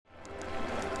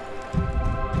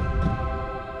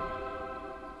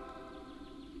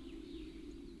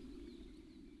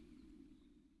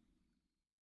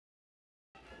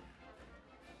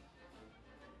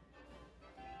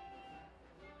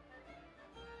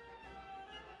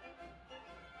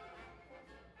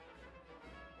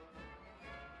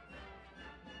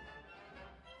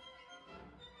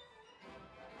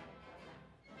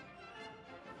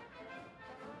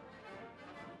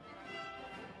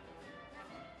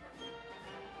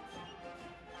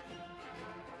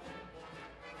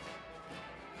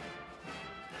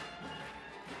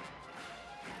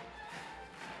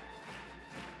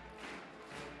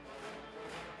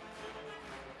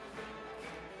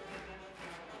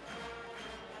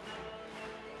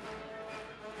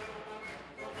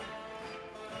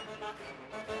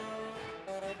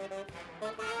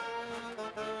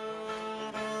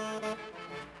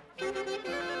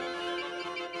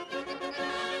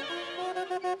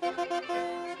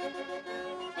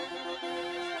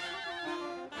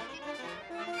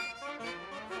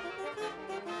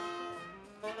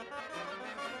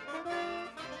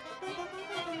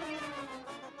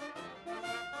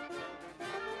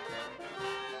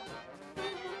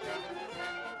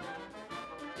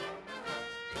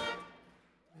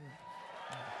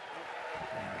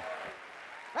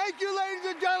you, ladies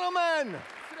and gentlemen.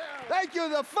 Thank you,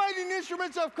 the Fighting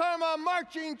Instruments of Karma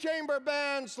Marching Chamber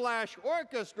Band /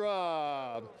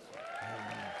 Orchestra.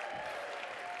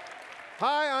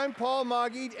 Hi, I'm Paul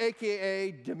Magid,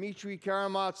 a.k.a. Dmitry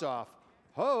Karamazov.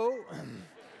 Ho!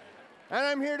 And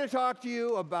I'm here to talk to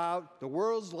you about the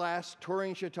world's last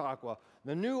touring Chautauqua,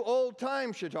 the new Old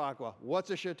Time Chautauqua. What's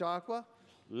a Chautauqua?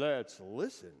 Let's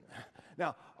listen.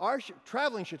 Now, our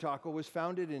traveling Chautauqua was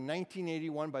founded in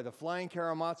 1981 by the Flying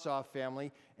Karamazov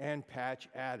family and Patch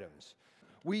Adams.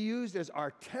 We used as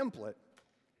our template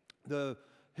the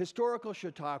historical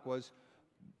Chautauquas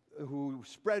who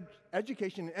spread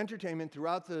education and entertainment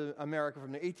throughout America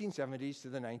from the 1870s to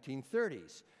the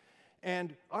 1930s.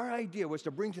 And our idea was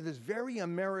to bring to this very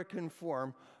American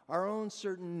form our own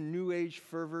certain New Age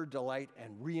fervor, delight,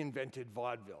 and reinvented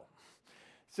vaudeville.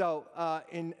 So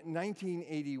in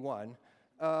 1981,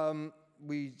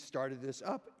 we started this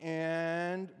up,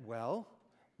 and, well,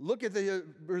 look at the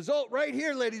result right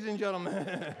here, ladies and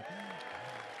gentlemen.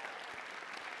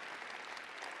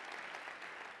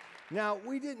 Now,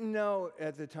 we didn't know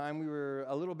at the time, we were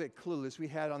a little bit clueless. We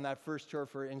had on that first tour,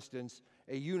 for instance,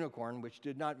 a unicorn, which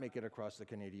did not make it across the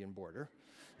Canadian border.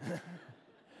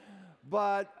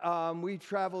 But we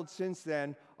traveled since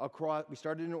then across, we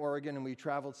started in Oregon, and we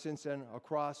traveled since then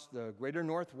across the greater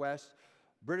Northwest,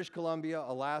 British Columbia,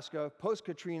 Alaska,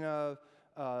 post-Katrina,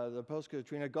 the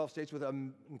post-Katrina Gulf states with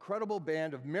an incredible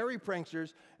band of merry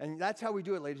pranksters, and that's how we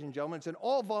do it, ladies and gentlemen. It's an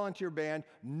all-volunteer band.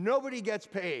 Nobody gets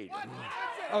paid. What?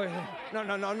 Oh,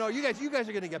 no. You guys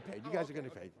are going to get paid. You guys are going to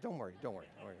get paid. Don't worry.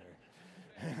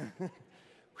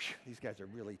 These guys are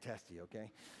really testy, okay?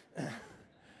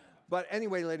 But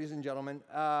anyway, ladies and gentlemen,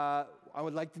 I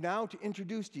would like now to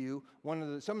introduce to you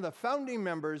some of the founding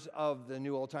members of the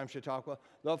new Old Time Chautauqua,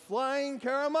 the Flying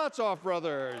Karamazov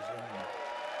Brothers.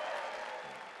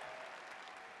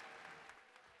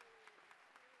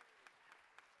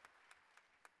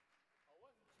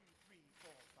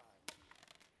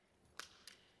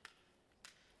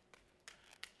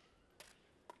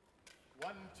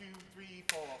 1, 2, 3,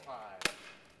 4, 5.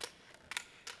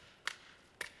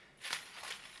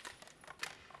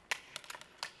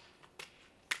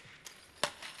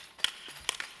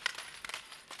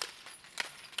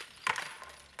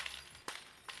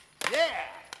 Yeah!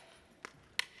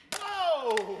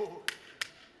 Whoa!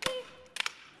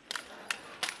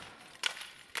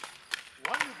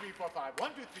 1, 2, 3, 4, 5.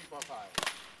 1, 2, 3, 4, 5.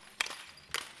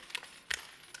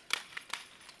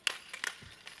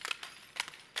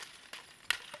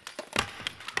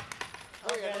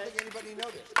 Oh, yeah, I don't think anybody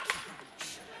noticed.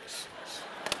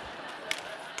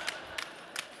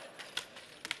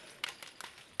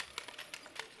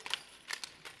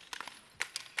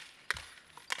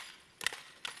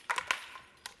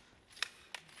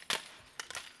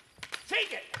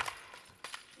 Take it!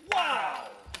 Wow!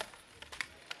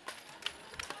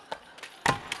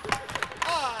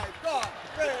 I've got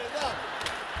rhythm.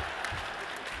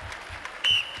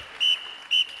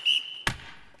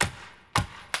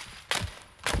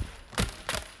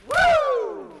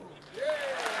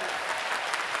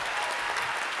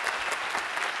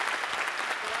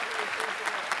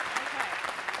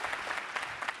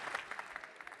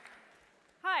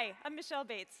 Hi, I'm Mitchelle.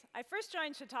 I first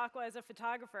joined Chautauqua as a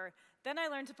photographer, then I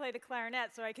learned to play the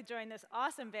clarinet so I could join this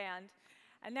awesome band,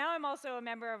 and now I'm also a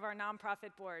member of our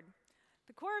nonprofit board.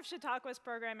 The core of Chautauqua's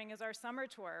programming is our summer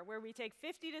tour, where we take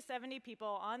 50 to 70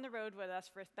 people on the road with us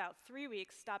for about 3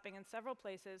 weeks, stopping in several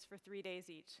places for 3 days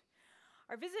each.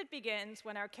 Our visit begins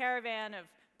when our caravan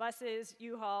of buses,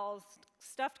 U-Hauls,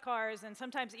 stuffed cars, and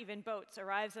sometimes even boats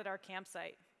arrives at our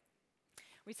campsite.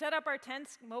 We set up our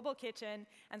tents, mobile kitchen,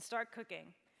 and start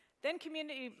cooking. Then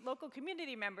local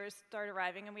community members start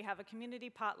arriving, and we have a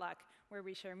community potluck where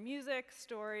we share music,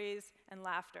 stories, and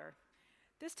laughter.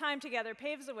 This time together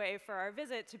paves the way for our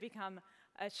visit to become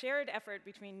a shared effort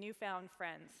between newfound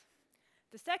friends.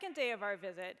 The second day of our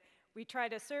visit, we try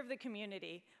to serve the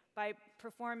community by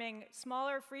performing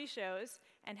smaller free shows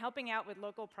and helping out with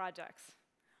local projects.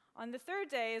 On the third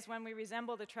day is when we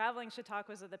resemble the traveling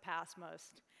Chautauquas of the past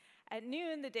most. At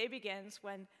noon, the day begins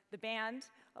when the band,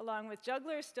 along with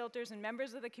jugglers, stilters, and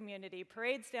members of the community,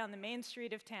 parades down the main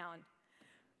street of town,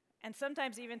 and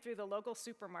sometimes even through the local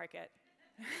supermarket.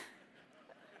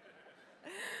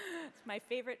 It's my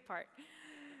favorite part.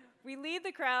 We lead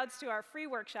the crowds to our free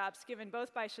workshops given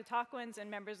both by Chautauquans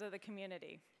and members of the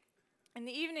community. In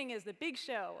the evening is the big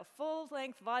show, a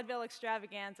full-length vaudeville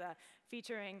extravaganza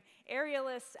featuring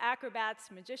aerialists,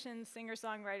 acrobats, magicians,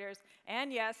 singer-songwriters,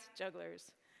 and yes,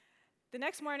 jugglers. The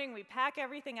next morning, we pack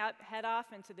everything up, head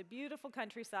off into the beautiful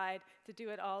countryside to do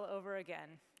it all over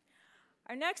again.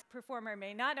 Our next performer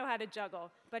may not know how to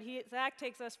juggle, but his act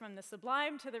takes us from the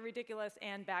sublime to the ridiculous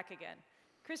and back again.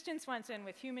 Christian Swenson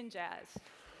with Human Jazz.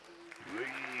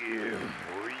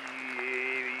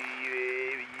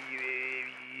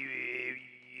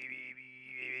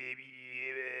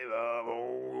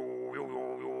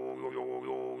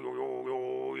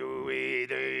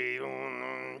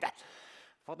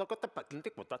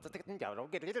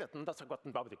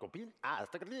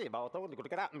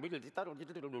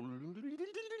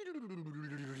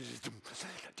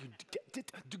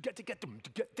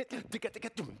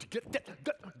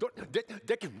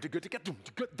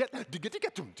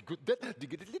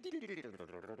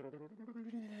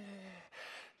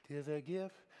 Tis a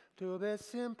gift to be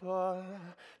simple,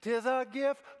 'tis a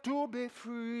gift to be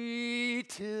free,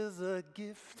 'tis a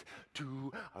gift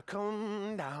to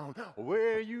come down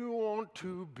where you want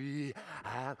to be.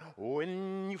 And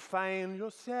when you find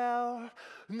yourself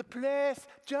in the place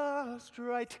just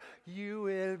right, you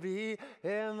will be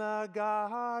in the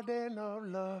garden of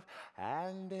love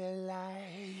and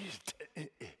delight.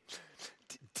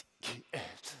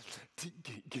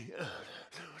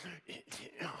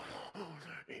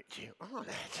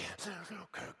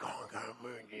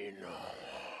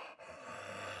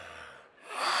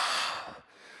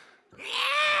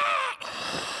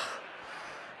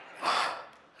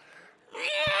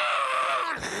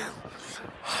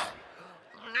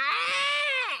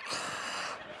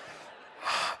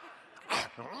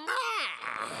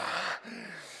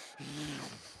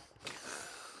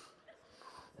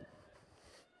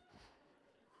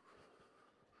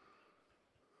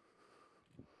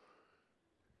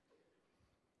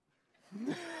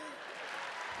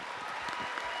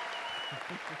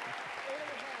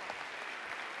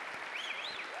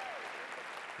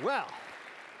 Well,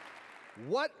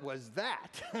 what was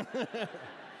that? If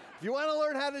you want to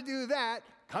learn how to do that,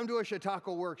 come to a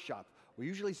Chautauqua workshop. We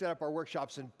usually set up our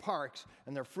workshops in parks,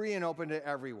 and they're free and open to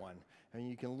everyone. And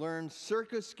you can learn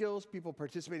circus skills, people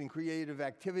participate in creative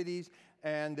activities,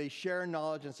 and they share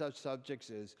knowledge on such subjects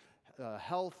as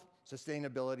health,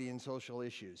 sustainability, and social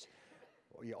issues.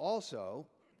 We also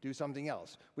do something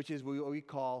else, which is what we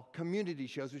call community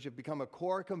shows, which have become a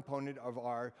core component of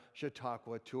our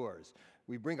Chautauqua tours.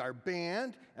 We bring our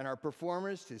band and our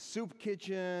performers to soup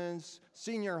kitchens,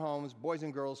 senior homes, boys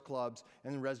and girls clubs,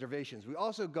 and reservations. We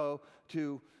also go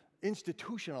to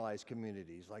institutionalized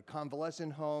communities like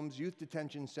convalescent homes, youth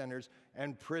detention centers,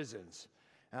 and prisons.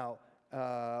 Now,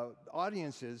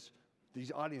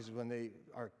 these audiences, when they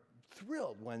are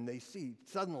thrilled when they see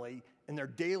suddenly in their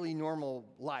daily normal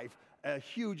life, a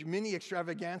huge mini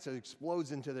extravaganza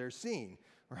explodes into their scene,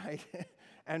 right?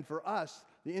 And for us,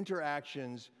 the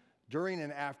interactions during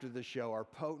and after the show are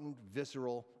potent,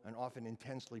 visceral, and often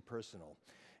intensely personal.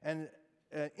 And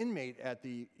an inmate at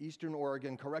the Eastern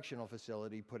Oregon Correctional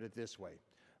Facility put it this way: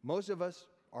 most of us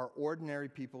are ordinary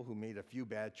people who made a few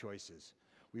bad choices.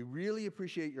 We really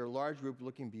appreciate your large group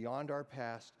looking beyond our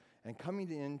past and coming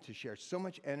in to share so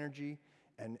much energy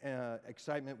and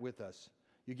excitement with us.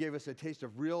 You gave us a taste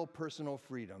of real personal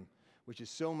freedom, which is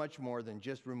so much more than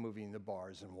just removing the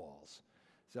bars and walls.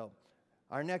 So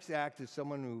our next act is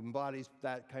someone who embodies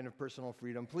that kind of personal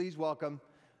freedom. Please welcome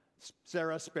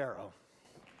Sara Sparrow.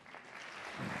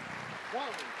 1,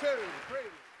 2, 3,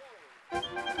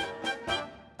 4.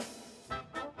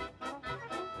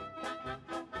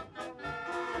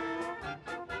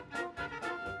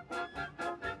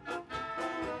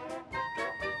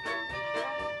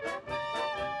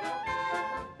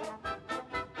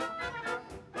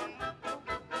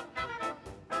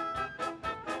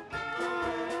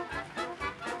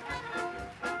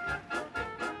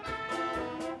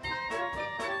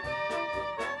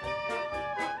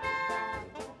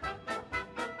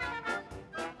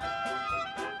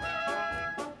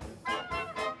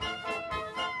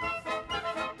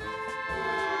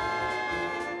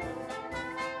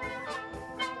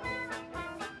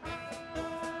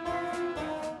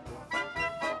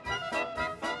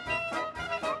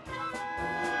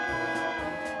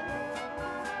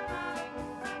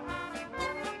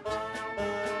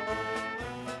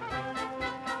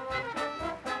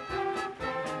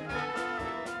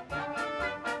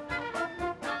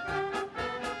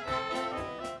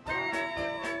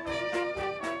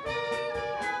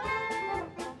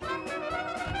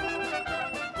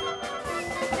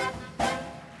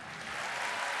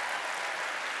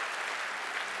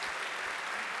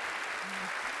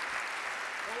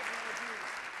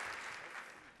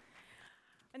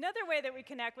 Another way that we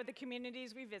connect with the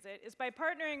communities we visit is by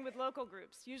partnering with local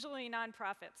groups, usually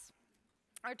nonprofits.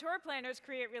 Our tour planners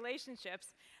create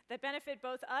relationships that benefit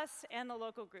both us and the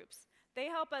local groups. They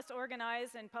help us organize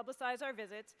and publicize our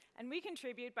visits, and we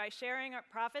contribute by sharing our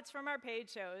profits from our paid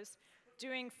shows,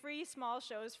 doing free small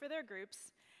shows for their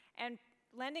groups, and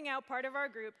lending out part of our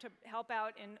group to help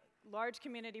out in large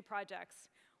community projects.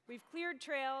 We've cleared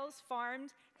trails,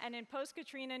 farmed, and in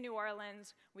post-Katrina New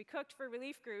Orleans, we cooked for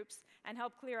relief groups and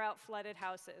helped clear out flooded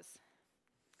houses.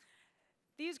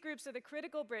 These groups are the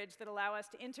critical bridge that allow us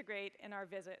to integrate in our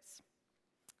visits.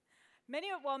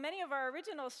 While many of our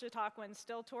original Chautauquans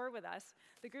still tour with us,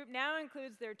 the group now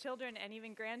includes their children and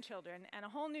even grandchildren and a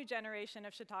whole new generation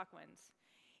of Chautauquans.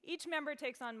 Each member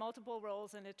takes on multiple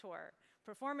roles in a tour.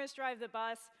 Performers drive the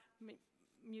bus,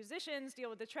 musicians deal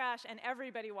with the trash, and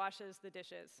everybody washes the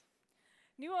dishes.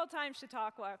 New Old Time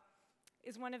Chautauqua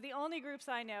is one of the only groups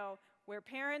I know where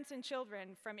parents and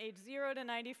children from age 0 to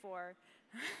 94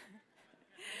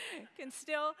 can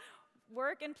still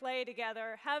work and play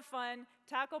together, have fun,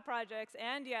 tackle projects,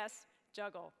 and yes,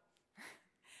 juggle.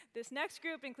 This next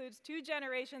group includes 2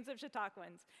 generations of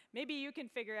Chautauquans. Maybe you can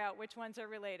figure out which ones are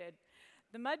related.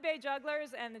 The Mud Bay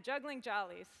Jugglers and the Juggling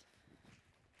Jollies.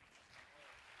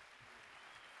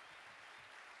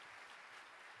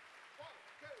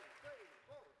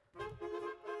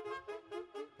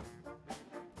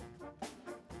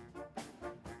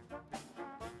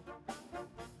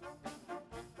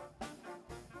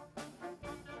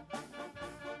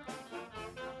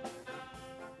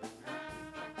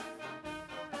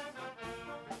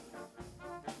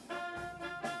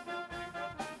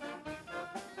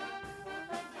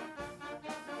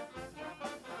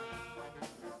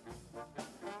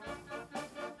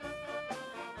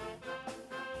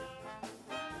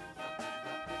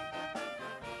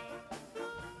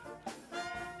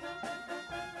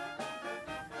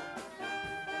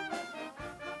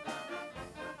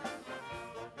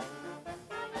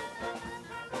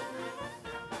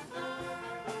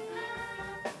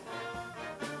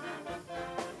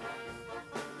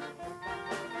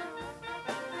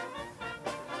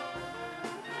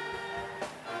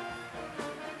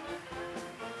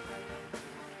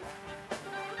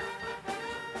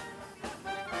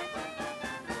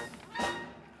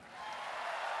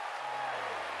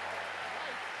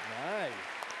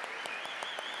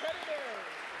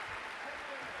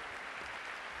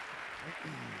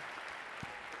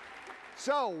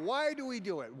 So why do we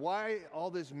do it? Why all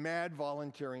this mad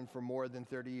volunteering for more than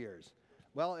 30 years?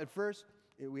 Well, at first,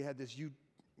 we had this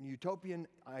utopian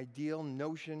ideal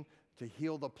notion to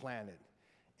heal the planet.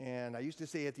 And I used to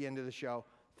say at the end of the show,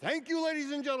 "Thank you, ladies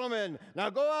and gentlemen.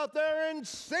 Now go out there and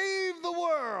save the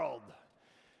world."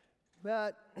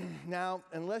 But now,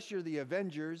 unless you're the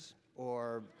Avengers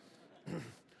or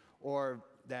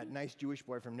that nice Jewish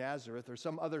boy from Nazareth or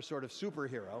some other sort of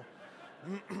superhero,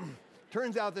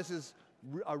 turns out this is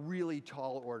a really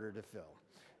tall order to fill.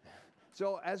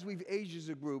 So as we've aged as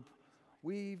a group,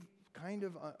 we've kind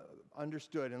of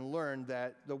understood and learned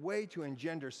that the way to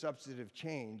engender substantive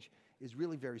change is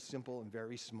really very simple and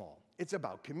very small. It's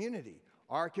about community.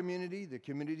 Our community, the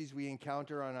communities we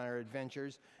encounter on our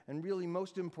adventures, and really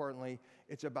most importantly,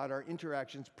 it's about our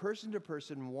interactions person to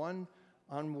person,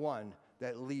 one-on-one,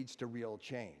 that leads to real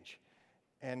change.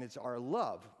 And it's our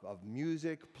love of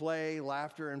music, play,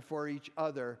 laughter, and for each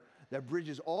other that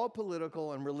bridges all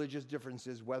political and religious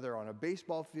differences, whether on a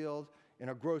baseball field, in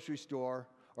a grocery store,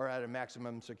 or at a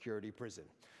maximum security prison.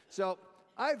 So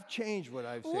I've changed what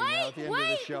I've said now at the end of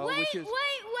the show, which is...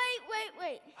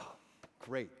 Wait.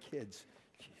 Great, kids.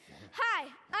 Hi,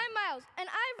 I'm Miles, and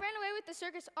I've ran away with the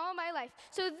circus all my life.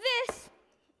 So this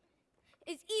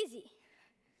is easy.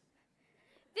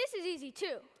 This is easy,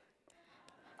 too.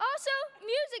 Also,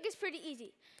 music is pretty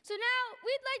easy. So now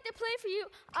we'd like to play for you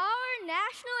our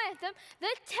national anthem,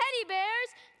 the Teddy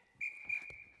Bears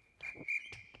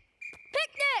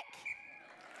Picnic!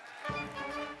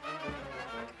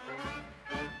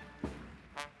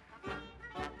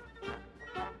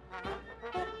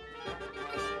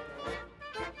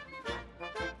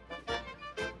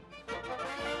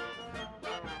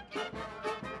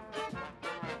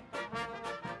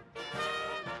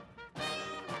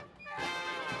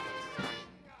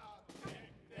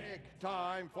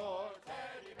 Time for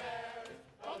Teddy bears,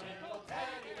 the little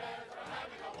teddy bears are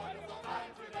having a wonderful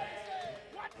time today.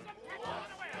 Watch them catch them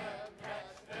unaware.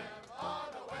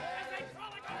 As they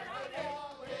frolic on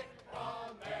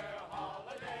From their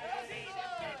holiday. See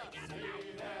them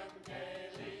gaily gather.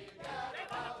 They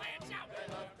love to play and shout. They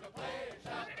love to play and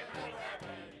shout. They don't have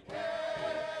any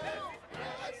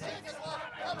Let's sing it one.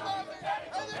 I'm loving it.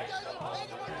 And they're going to take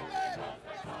it with the bed.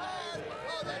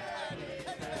 Oh, they're tiny.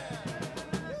 Teddy bear.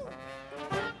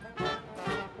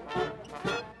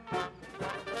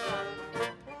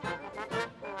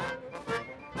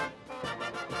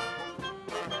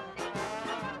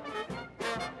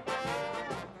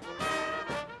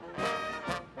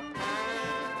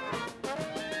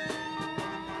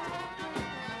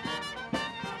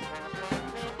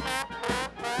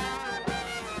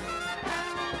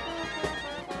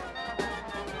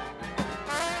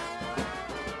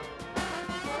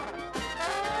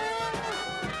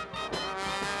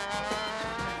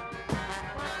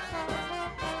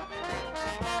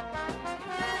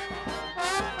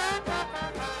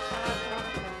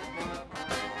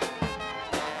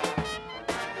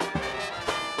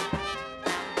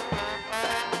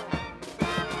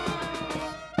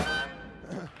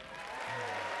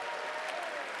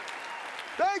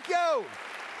 Thank you.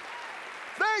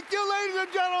 Thank you, ladies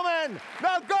and gentlemen.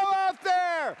 Now go out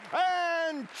there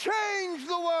and change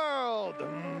the world.